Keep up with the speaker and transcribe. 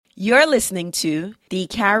You're listening to the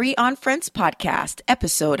Carry On Friends Podcast,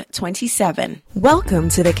 episode 27. Welcome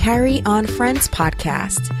to the Carry On Friends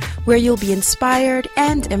Podcast, where you'll be inspired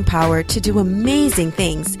and empowered to do amazing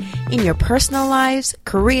things in your personal lives,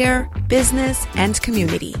 career, business, and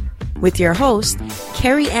community. With your host,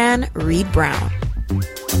 Carrie Ann Reed Brown.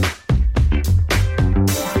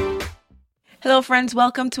 Hello, friends.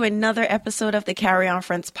 Welcome to another episode of the Carry On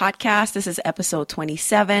Friends podcast. This is episode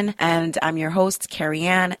 27, and I'm your host, Carrie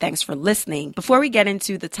Ann. Thanks for listening. Before we get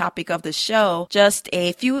into the topic of the show, just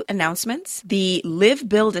a few announcements. The Live,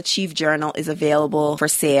 Build, Achieve journal is available for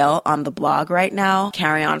sale on the blog right now,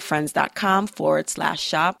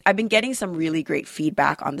 carryonfriends.com/shop. I've been getting some really great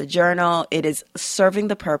feedback on the journal. It is serving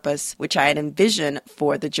the purpose which I had envisioned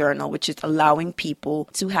for the journal, which is allowing people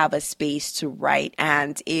to have a space to write.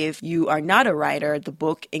 And if you are not a writer, the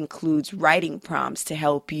book includes writing prompts to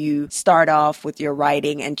help you start off with your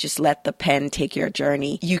writing and just let the pen take your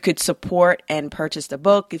journey. You could support and purchase the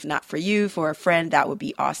book. If not for you, for a friend, that would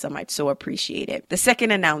be awesome. I'd so appreciate it. The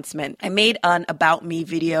second announcement, I made an About Me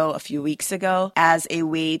video a few weeks ago as a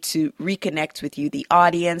way to reconnect with you, the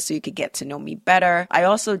audience, so you could get to know me better. I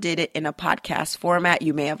also did it in a podcast format.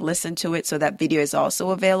 You may have listened to it, so that video is also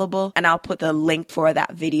available, and I'll put the link for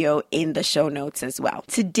that video in the show notes as well.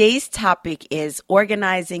 Today's topic is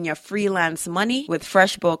organizing your freelance money with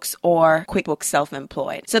FreshBooks or QuickBooks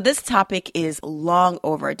Self-Employed. So this topic is long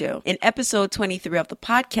overdue. In episode 23 of the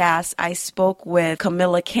podcast, I spoke with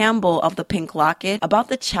Camilla Campbell of the Pink Locket about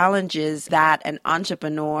the challenges that an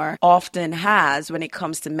entrepreneur often has when it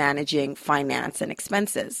comes to managing finance and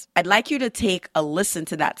expenses. I'd like you to take a listen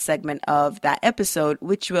to that segment of that episode,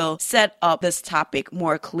 which will set up this topic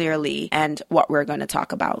more clearly and what we're going to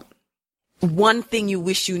talk about. One thing you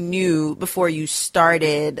wish you knew before you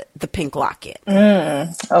started the Pink Locket? Oh,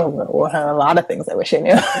 well, a lot of things I wish I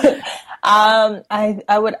knew.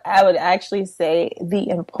 I would actually say the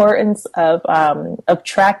importance of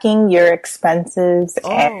tracking your expenses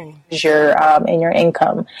and your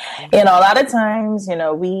income. You know, a lot of times, you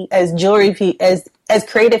know, we as as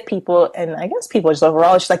creative people, and I guess people just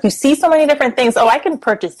overall, it's just like you see so many different things. Oh, I can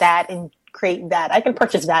purchase that and create that. I can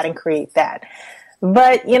purchase that and create that.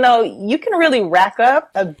 But, you know, you can really rack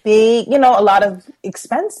up a lot of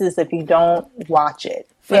expenses if you don't watch it,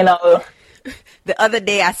 you know. The other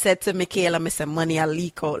day I said to Michaela, Mr. Money, I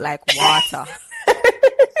leak out like water.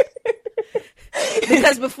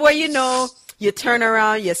 Because before you know, you turn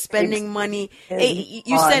around, you're spending money. Hey,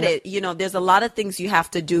 you said it, you know, there's a lot of things you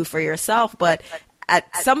have to do for yourself, but at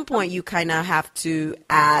some point you kind of have to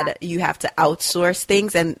outsource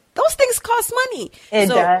things, and those things cost money. It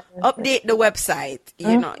does. Update the website.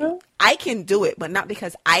 You know, I can do it, but not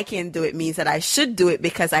because I can do it means that I should do it,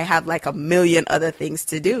 because I have like a million other things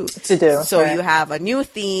to do. So right. You have a new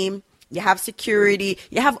theme, you have security,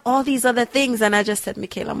 you have all these other things. And I just said,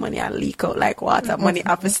 Michaela, money I leak out like water. Money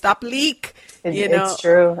I have to stop leak. You know?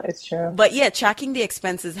 It's true. But yeah, tracking the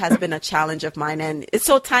expenses has been a challenge of mine. And it's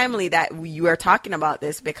so timely that you are talking about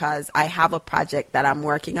this, because I have a project that I'm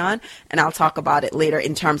working on, and I'll talk about it later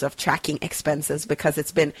in terms of tracking expenses, because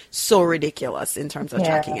it's been so ridiculous in terms of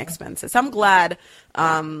tracking expenses. I'm glad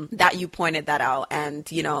that you pointed that out.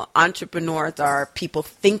 And, you know, entrepreneurs are people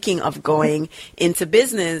thinking of going into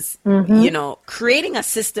business, you know, creating a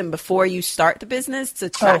system before you start the business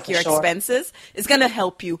to track your expenses is going to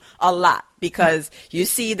help you a lot. Because you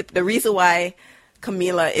see, the reason why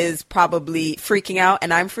Camila is probably freaking out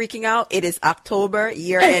and I'm freaking out, it is October,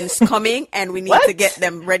 year end's coming, and we need to get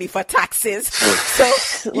them ready for taxes.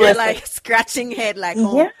 So you're like scratching head like,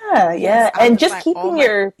 and just keeping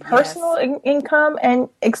your personal income and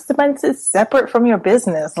expenses separate from your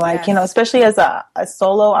business. Like, you know, especially as a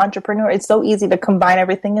solo entrepreneur, it's so easy to combine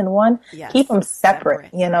everything in one. Keep them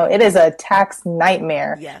separate. You know, it is a tax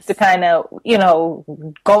nightmare to kind of, you know,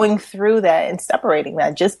 going through that and separating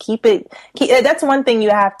that. Just keep that's one thing you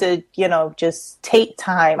have to, you know, just take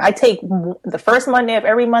time. I take the first Monday of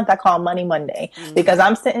every month, I call Money Monday, because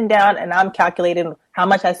I'm sitting down and I'm calculating how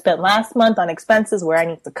much I spent last month on expenses, where I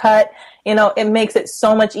need to cut. You know, it makes it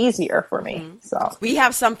so much easier for me. So we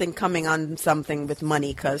have something coming on something with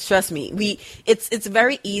money, because trust me, it's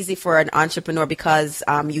very easy for an entrepreneur, because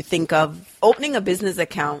you think of opening a business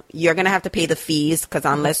account, you're going to have to pay the fees, because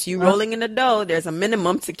unless you're rolling in the dough, there's a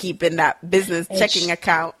minimum to keep in that business checking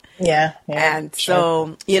account. And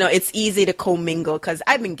so, you know, it's easy to commingle, because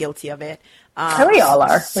I've been guilty of it. We all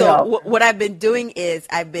are. What I've been doing is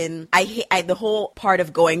the whole part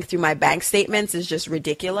of going through my bank statements is just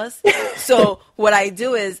ridiculous. So what I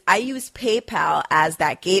do is I use PayPal as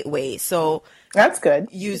that gateway. So That's good.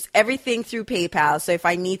 Use everything through PayPal. So if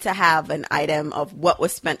I need to have an item of what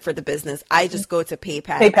was spent for the business, I just go to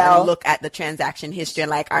PayPal and look at the transaction history and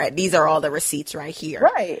like, all right, these are all the receipts right here.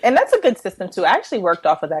 Right. And that's a good system too. I actually worked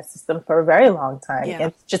off of that system for a very long time. Yeah.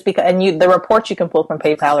 It's just because, and the reports you can pull from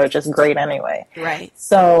PayPal are just great anyway. Right.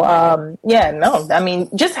 So,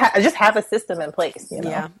 just have a system in place, you know?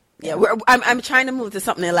 Yeah. Yeah, I'm trying to move to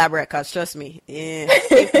something elaborate because trust me,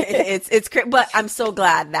 it's but I'm so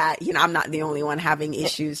glad that, I'm not the only one having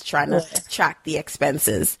issues trying to track the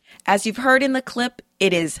expenses. As you've heard in the clip,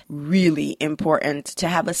 it is really important to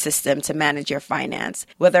have a system to manage your finance,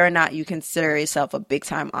 whether or not you consider yourself a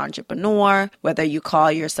big-time entrepreneur, whether you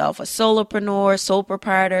call yourself a solopreneur, sole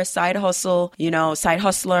proprietor, side hustler, a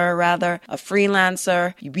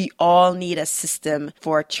freelancer. We all need a system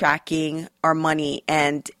for tracking our money,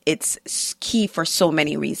 and it's key for so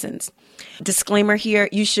many reasons. Disclaimer here,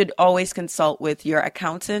 you should always consult with your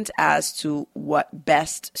accountant as to what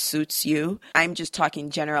best suits you. I'm just talking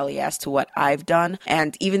generally as to what I've done.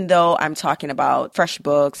 And even though I'm talking about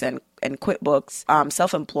FreshBooks and QuickBooks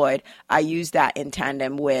Self-Employed, I use that in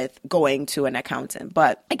tandem with going to an accountant.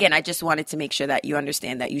 But again, I just wanted to make sure that you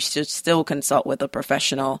understand that you should still consult with a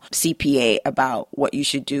professional CPA about what you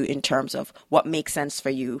should do in terms of what makes sense for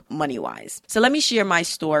you money-wise. So let me share my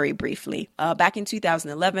story briefly. Back in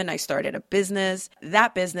 2011, I started a business.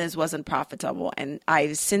 That business wasn't profitable, and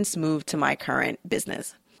I've since moved to my current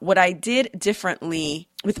business. What I did differently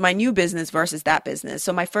with my new business versus that business.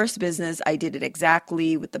 So my first business, I did it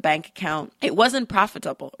exactly with the bank account. It wasn't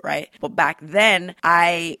profitable, right? But back then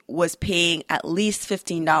I was paying at least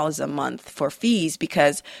 $15 a month for fees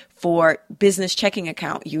because for business checking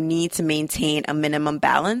account, you need to maintain a minimum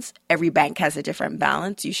balance. Every bank has a different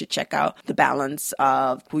balance. You should check out the balance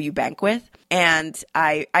of who you bank with. And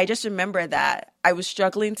I just remember that I was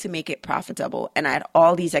struggling to make it profitable. And I had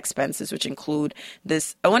all these expenses, which include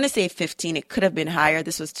this, I want to say 15, it could have been higher.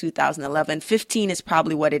 This was 2011. 15 is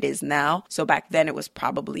probably what it is now. So back then it was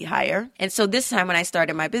probably higher. And so this time when I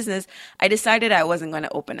started my business, I decided I wasn't going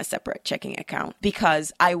to open a separate checking account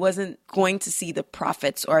because I wasn't going to see the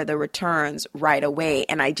profits or the returns right away.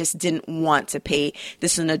 And I just didn't want to pay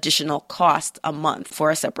this an additional cost a month for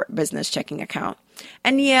a separate business checking account.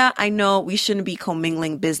 And yeah, I know we shouldn't be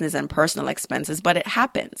commingling business and personal expenses, but it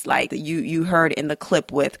happens. Like you heard in the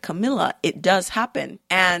clip with Camilla, it does happen.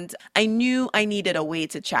 And I knew I needed a way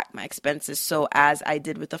to track my expenses. So as I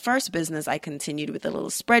did with the first business, I continued with a little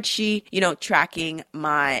spreadsheet, tracking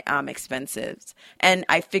my expenses. And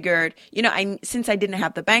I figured, since I didn't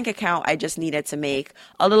have the bank account, I just needed to make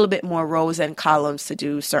a little bit more rows and columns to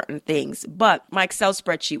do certain things. But my Excel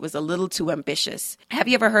spreadsheet was a little too ambitious. Have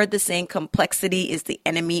you ever heard the saying, complexity is the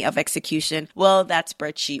enemy of execution? Well, that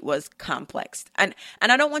spreadsheet was complex. And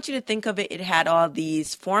I don't want you to think of it had all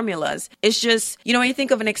these formulas. It's just, when you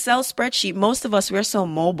think of an Excel spreadsheet, most of us, we're so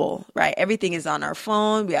mobile, right? Everything is on our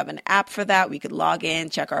phone. We have an app for that. We could log in,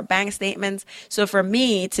 check our bank statements. So for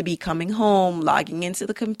me to be coming home, logging into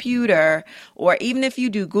the computer, or even if you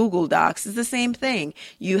do Google Docs, it's the same thing.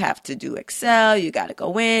 You have to do Excel. You got to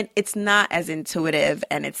go in. It's not as intuitive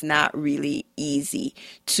and it's not really easy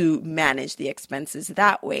to manage the expenses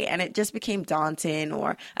that way. And it just became daunting,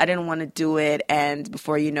 or I didn't want to do it. And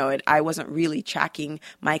before you know it, I wasn't really tracking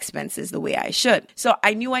my expenses the way I should. So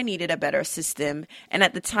I knew I needed a better system. And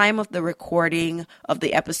at the time of the recording of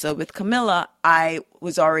the episode with Camilla, I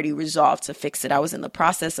was already resolved to fix it. I was in the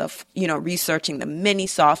process of, researching the many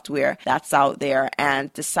software that's out there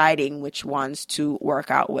and deciding which ones to work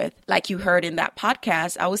out with. Like you heard in that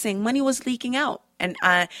podcast, I was saying money was leaking out.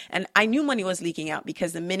 And I knew money was leaking out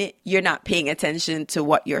because the minute you're not paying attention to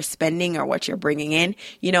what you're spending or what you're bringing in,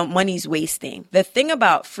 money's wasting. The thing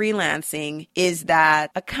about freelancing is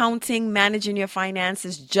that accounting, managing your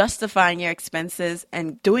finances, justifying your expenses,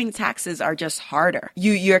 and doing taxes are just harder.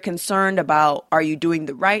 You're concerned about, are you doing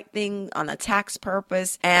the right thing on a tax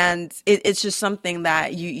purpose? And it's just something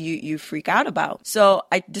that you freak out about. So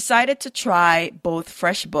I decided to try both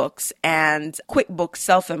FreshBooks and QuickBooks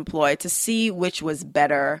Self-Employed to see which was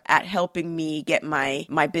better at helping me get my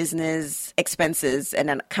business expenses and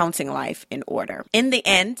an accounting life in order. In the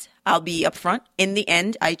end, I'll be upfront. In the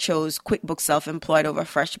end, I chose QuickBooks Self-Employed over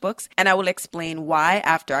FreshBooks, and I will explain why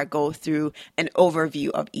after I go through an overview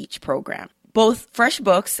of each program. Both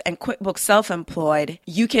FreshBooks and QuickBooks Self-Employed,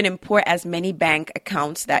 you can import as many bank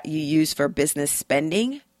accounts that you use for business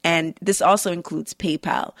spending And this also includes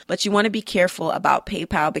PayPal. But you want to be careful about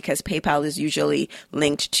PayPal because PayPal is usually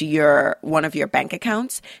linked to one of your bank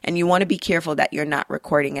accounts. And you want to be careful that you're not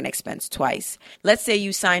recording an expense twice. Let's say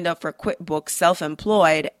you signed up for QuickBooks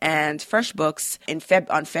Self-Employed and FreshBooks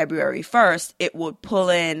on February 1st. It would pull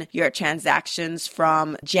in your transactions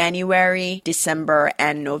from January, December,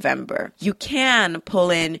 and November. You can pull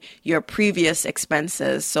in your previous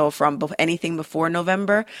expenses, so from anything before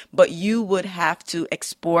November, but you would have to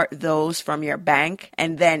export those from your bank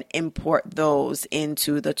and then import those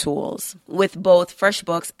into the tools. With both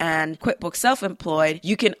FreshBooks and QuickBooks Self-Employed,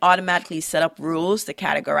 you can automatically set up rules to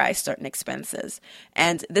categorize certain expenses.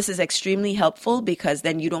 And this is extremely helpful because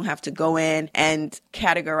then you don't have to go in and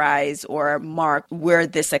categorize or mark where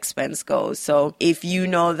this expense goes. So if you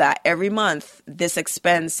know that every month this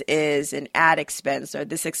expense is an ad expense or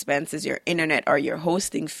this expense is your internet or your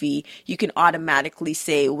hosting fee, you can automatically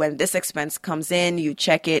say when this expense comes in, you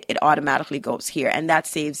check it automatically goes here. And that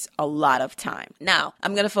saves a lot of time. Now,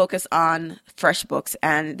 I'm going to focus on FreshBooks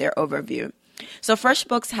and their overview. So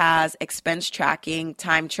FreshBooks has expense tracking,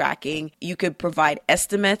 time tracking. You could provide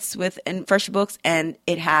estimates within FreshBooks, and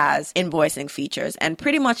it has invoicing features, and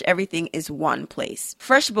pretty much everything is one place.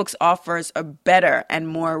 FreshBooks offers a better and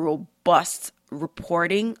more robust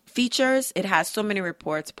reporting features. It has so many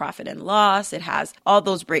reports, profit and loss. It has all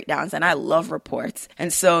those breakdowns, and I love reports.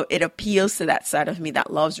 And so it appeals to that side of me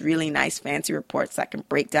that loves really nice fancy reports that can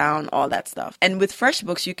break down all that stuff. And with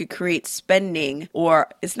FreshBooks, you could create spending, or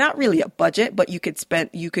it's not really a budget, but you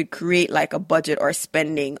could create like a budget or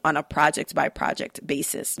spending on a project by project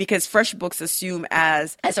basis, because FreshBooks assume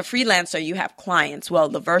as a freelancer, you have clients. Well,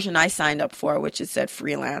 the version I signed up for, which it said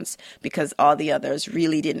freelance because all the others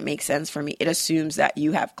really didn't make sense for me. It assumes that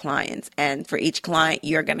you have clients, and for each client,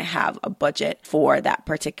 you're going to have a budget for that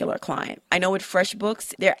particular client. I know with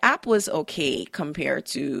FreshBooks, their app was okay compared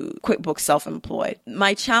to QuickBooks Self-Employed.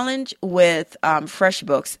 My challenge with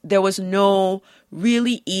FreshBooks, there was no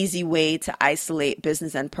really easy way to isolate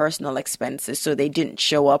business and personal expenses so they didn't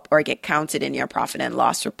show up or get counted in your profit and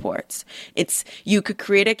loss reports. You could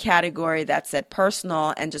create a category that said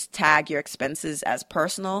personal and just tag your expenses as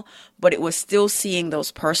personal, but it was still seeing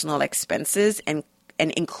those personal expenses and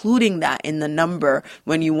including that in the number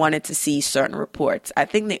when you wanted to see certain reports. I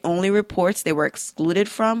think the only reports they were excluded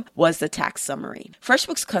from was the tax summary.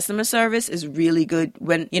 FreshBooks customer service is really good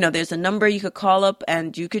when, there's a number you could call up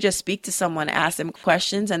and you could just speak to someone, ask them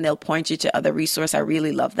questions, and they'll point you to other resources. I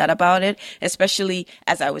really love that about it, especially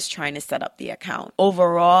as I was trying to set up the account.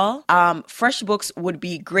 Overall, FreshBooks would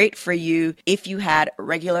be great for you if you had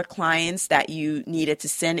regular clients that you needed to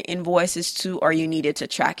send invoices to or you needed to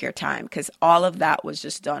track your time, because all of that was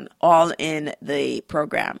just done all in the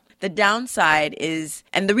program. The downside is,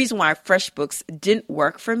 and the reason why FreshBooks didn't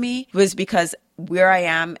work for me was because where I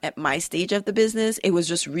am at my stage of the business, it was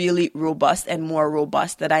just really robust and more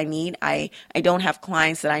robust that I need. I don't have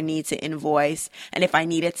clients that I need to invoice. And if I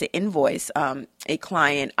needed to invoice a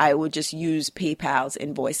client, I would just use PayPal's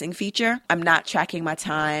invoicing feature. I'm not tracking my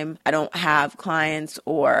time. I don't have clients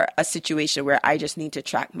or a situation where I just need to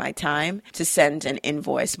track my time to send an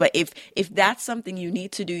invoice. But if that's something you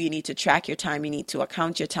need to do, you need to track your time, you need to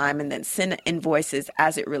account your time and then send invoices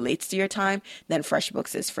as it relates to your time, then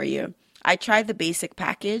FreshBooks is for you. I tried the basic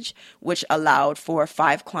package, which allowed for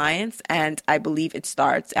 5 clients, and I believe it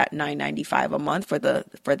starts at $9.95 a month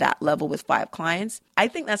for that level with 5 clients. I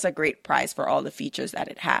think that's a great price for all the features that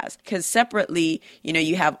it has, because separately,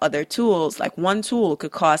 you have other tools, like one tool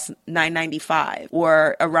could cost $9.95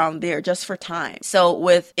 or around there just for time. So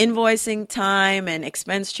with invoicing, time, and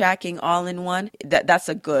expense tracking all in one, that's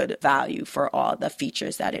a good value for all the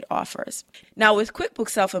features that it offers. Now with QuickBooks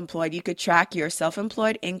Self-Employed, you could track your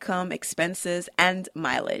self-employed income, expenses, and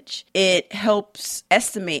mileage. It helps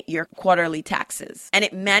estimate your quarterly taxes, and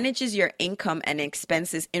it manages your income and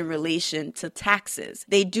expenses in relation to taxes.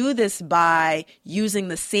 They do this by using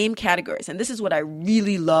the same categories, and this is what I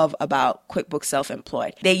really love about QuickBooks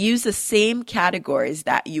Self-Employed. They use the same categories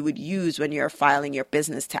that you would use when you're filing your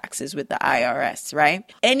business taxes with the IRS, right?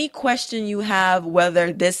 Any question you have,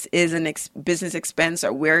 whether this is a business expense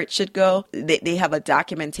or where it should go, they have a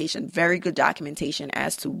documentation, very good documentation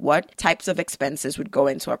as to what types of expenses would go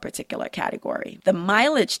into a particular category. The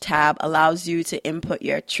mileage tab allows you to input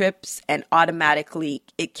your trips, and automatically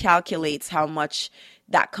it calculates how much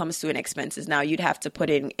that comes to an expenses. Now you'd have to put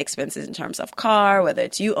in expenses in terms of car, whether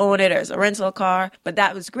it's you own it or it's a rental car. But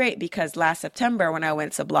that was great because last September when I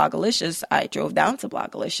went to Blogalicious, I drove down to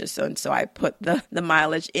Blogalicious. And so I put the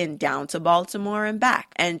mileage in down to Baltimore and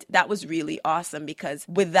back. And that was really awesome because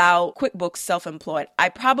without QuickBooks Self-Employed, I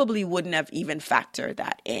probably wouldn't have even factored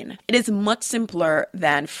that in. It is much simpler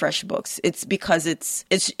than FreshBooks. It's because it's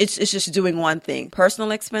just doing one thing: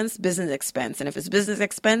 personal expense, business expense. And if it's business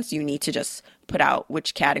expense, you need to just put out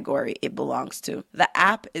which category it belongs to. The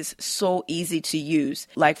app is so easy to use.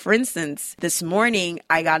 Like for instance, this morning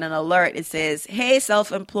I got an alert. It says, "Hey,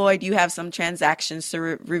 self-employed, you have some transactions to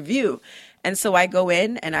review." And so I go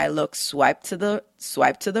in and I look, swipe to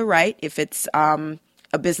the right. If it's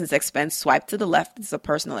a business expense, swipe to the left, it's a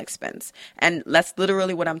personal expense. And that's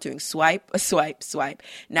literally what I'm doing. Swipe, swipe, swipe.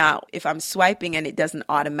 Now, if I'm swiping and it doesn't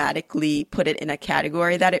automatically put it in a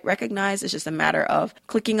category that it recognizes, it's just a matter of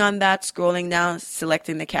clicking on that, scrolling down,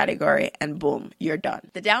 selecting the category, and boom, you're done.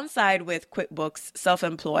 The downside with QuickBooks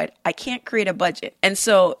Self-Employed, I can't create a budget. And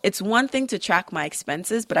so it's one thing to track my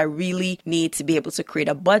expenses, but I really need to be able to create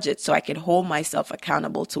a budget so I can hold myself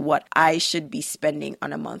accountable to what I should be spending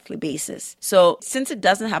on a monthly basis. So since it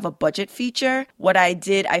doesn't have a budget feature, what I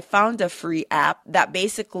did, I found a free app that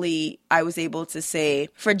basically I was able to say,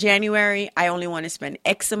 for January, I only want to spend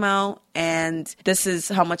X amount, and this is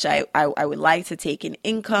how much I would like to take in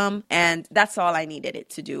income. And that's all I needed it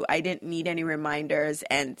to do. I didn't need any reminders,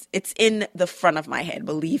 and it's in the front of my head.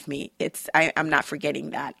 Believe me, I'm not forgetting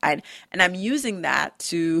that. And I'm using that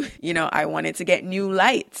to, I wanted to get new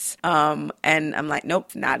lights. And I'm like,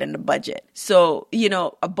 nope, not in the budget. So,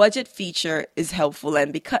 a budget feature is helpful.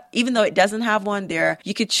 And because even though it doesn't have one there,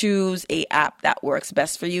 you could choose a app that works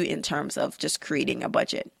best for you in terms of just creating a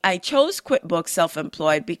budget. I chose QuickBooks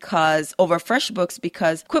Self-Employed over FreshBooks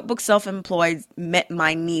because QuickBooks Self-Employed met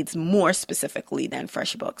my needs more specifically than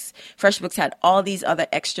FreshBooks. FreshBooks had all these other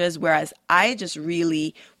extras, whereas I just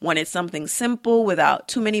really wanted something simple without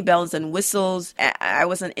too many bells and whistles. I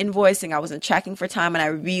wasn't invoicing, I wasn't tracking for time, and I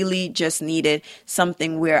really just needed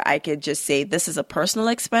something where I could just say, this is a personal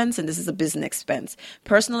expense and this is a business expense.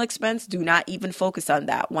 Personal expense, do not even focus on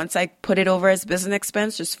that. Once I put it over as business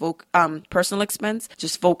expense, personal expense,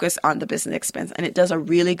 just focus on the business expense. And it does a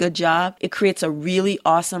really good job. It creates a really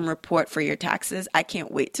awesome report for your taxes. I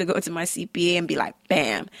can't wait to go to my CPA and be like,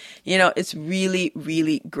 bam. It's really,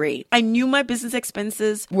 really great. I knew my business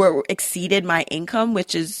expenses exceeded my income,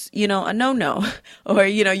 which is, a no-no. Or,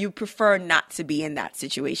 you prefer not to be in that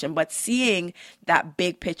situation. But seeing that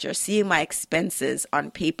big picture, seeing my expenses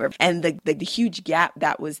on paper and the huge gap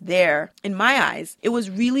that was there in my eyes, it was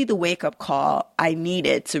really the wake-up call I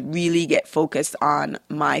needed to really get focused on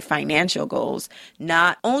my financial goals,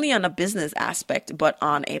 not only on a business aspect, but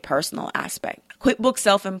on a personal aspect. QuickBooks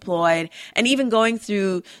Self-Employed, and even going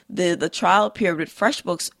through the trial period with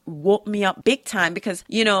FreshBooks woke me up big time because,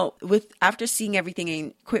 after seeing everything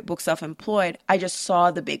in QuickBooks Self-Employed, I just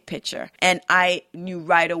saw the big picture and I knew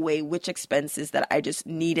right away which expenses that I just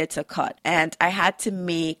needed to cut. And I had to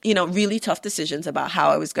make, really tough decisions about how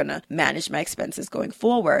I was going to manage my expenses going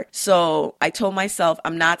forward. So I told myself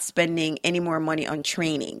I'm not spending any more money on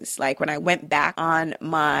trainings. Like when I went back on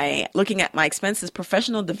looking at my expenses,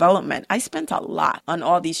 professional development, I spent a lot on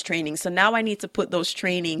all these trainings. So now I need to put those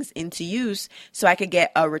trainings into use so I could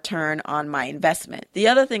get a return on my investment. The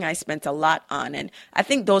other thing I spent a lot on, and I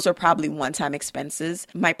think those are probably one-time expenses,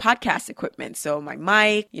 my podcast equipment. So my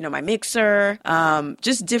mic, my mixer,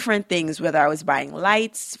 just different things, whether I was buying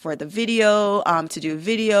lights for the video, to do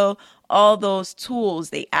video, all those tools,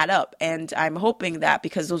 they add up. And I'm hoping that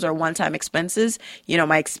because those are one-time expenses,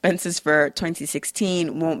 my expenses for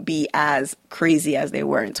 2016 won't be as crazy as they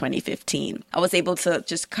were in 2015. I was able to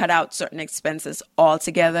just cut out certain expenses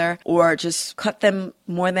altogether or just cut them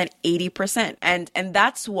more than 80%. And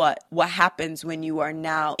that's what happens when you are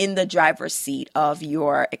now in the driver's seat of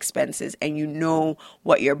your expenses and you know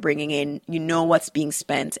what you're bringing in, you know what's being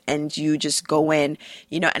spent, and you just go in,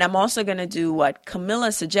 and I'm also going to do what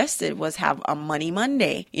Camilla suggested, was have a Money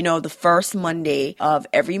Monday. The first Monday of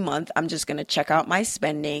every month, I'm just going to check out my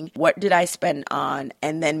spending. What did I spend on?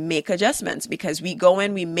 And then make adjustments, because we go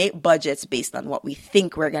in, we make budgets based on what we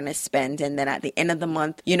think we're going to spend. And then at the end of the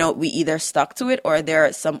month, we either stuck to it or there there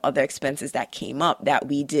are some other expenses that came up that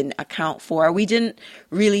we didn't account for. We didn't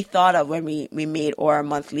really thought of when we made our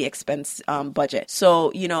monthly expense budget.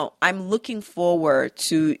 So, I'm looking forward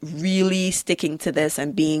to really sticking to this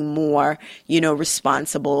and being more,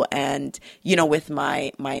 responsible and, with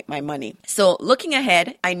my money. So looking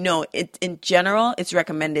ahead, I know in general, it's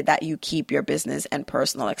recommended that you keep your business and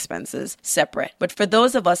personal expenses separate. But for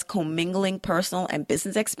those of us commingling personal and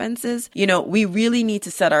business expenses, we really need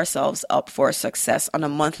to set ourselves up for success on a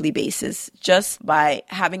monthly basis just by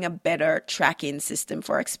having a better tracking system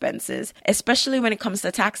for expenses, especially when it comes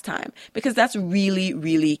to tax time, because that's really,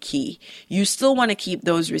 really key. You still want to keep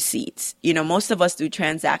those receipts. Most of us do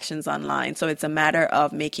transactions online, so it's a matter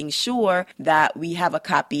of making sure that we have a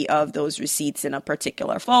copy of those receipts in a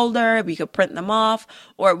particular folder. We could print them off,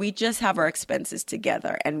 or we just have our expenses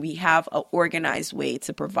together and we have an organized way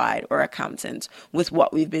to provide our accountant with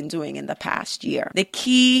what we've been doing in the past year. The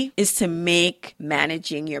key is to make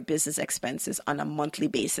managing your business expenses on a monthly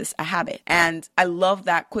basis a habit. And I love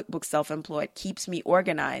that QuickBooks Self-Employed keeps me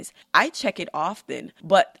organized. I check it often,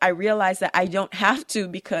 but I realize that I don't have to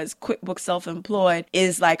because QuickBooks Self-Employed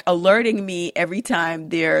is like alerting me every time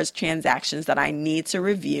there's transactions that I need to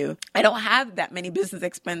review. I don't have that many business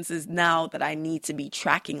expenses now that I need to be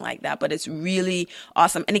tracking like that, but it's really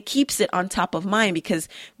awesome. And it keeps it on top of mind because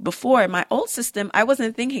before in my old system, I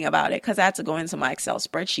wasn't thinking about it because I had to go into my Excel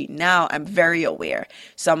spreadsheet. Now I'm very aware.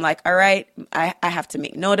 So I'm like, all right, I have to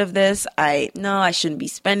make note of this. I shouldn't be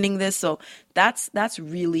spending this. So that's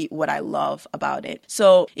really what I love about it.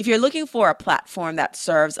 So if you're looking for a platform that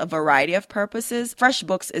serves a variety of purposes,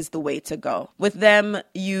 FreshBooks is the way to go. With them,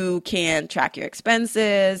 you can track your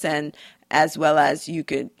expenses and as well as you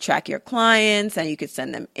could track your clients and you could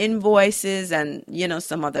send them invoices and,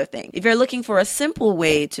 some other thing. If you're looking for a simple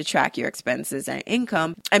way to track your expenses and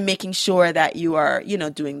income and making sure that you are,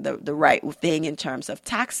 doing the right thing in terms of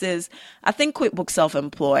taxes, I think QuickBooks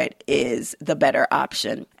Self-Employed is the better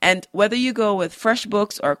option. And whether you go with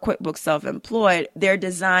FreshBooks or QuickBooks Self-Employed, they're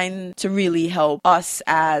designed to really help us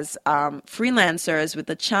as freelancers with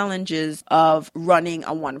the challenges of running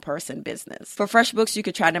a one-person business. For FreshBooks, you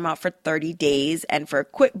could try them out for 30 days. And for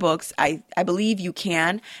QuickBooks, I believe you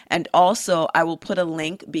can. And also, I will put a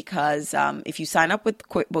link because if you sign up with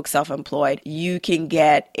QuickBooks Self-Employed, you can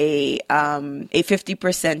get a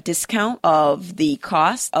 50% discount of the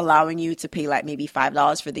cost, allowing you to pay like maybe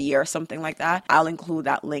 $5 for the year or something like that. I'll include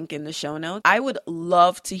that link in the show notes. I would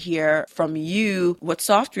love to hear from you what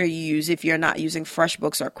software you use if you're not using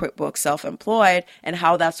FreshBooks or QuickBooks Self-Employed and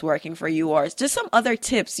how that's working for you, or just some other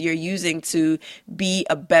tips you're using to be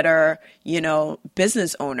a better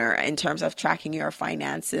business owner in terms of tracking your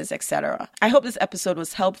finances, etc. I hope this episode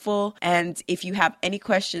was helpful. And if you have any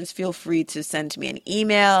questions, feel free to send me an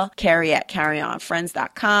email,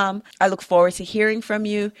 carrie@carryonfriends.com. I look forward to hearing from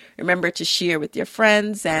you. Remember to share with your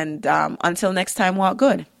friends. And until next time, walk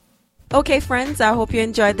good. Okay, friends, I hope you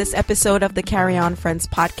enjoyed this episode of the Carry On Friends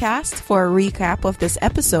podcast. For a recap of this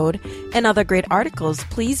episode and other great articles,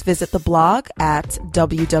 please visit the blog at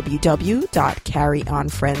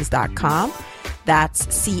www.carryonfriends.com. That's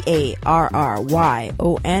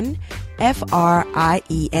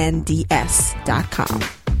CarryonFriends.com.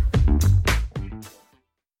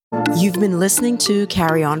 You've been listening to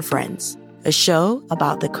Carry On Friends, a show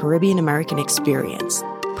about the Caribbean American experience,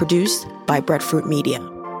 produced by Breadfruit Media.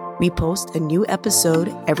 We post a new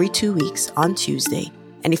episode every 2 weeks on Tuesday.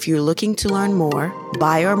 And if you're looking to learn more,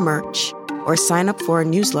 buy our merch, or sign up for a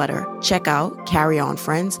newsletter, check out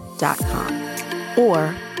carryonfriends.com.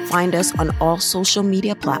 Or find us on all social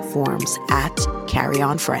media platforms at Carry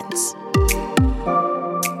On Friends.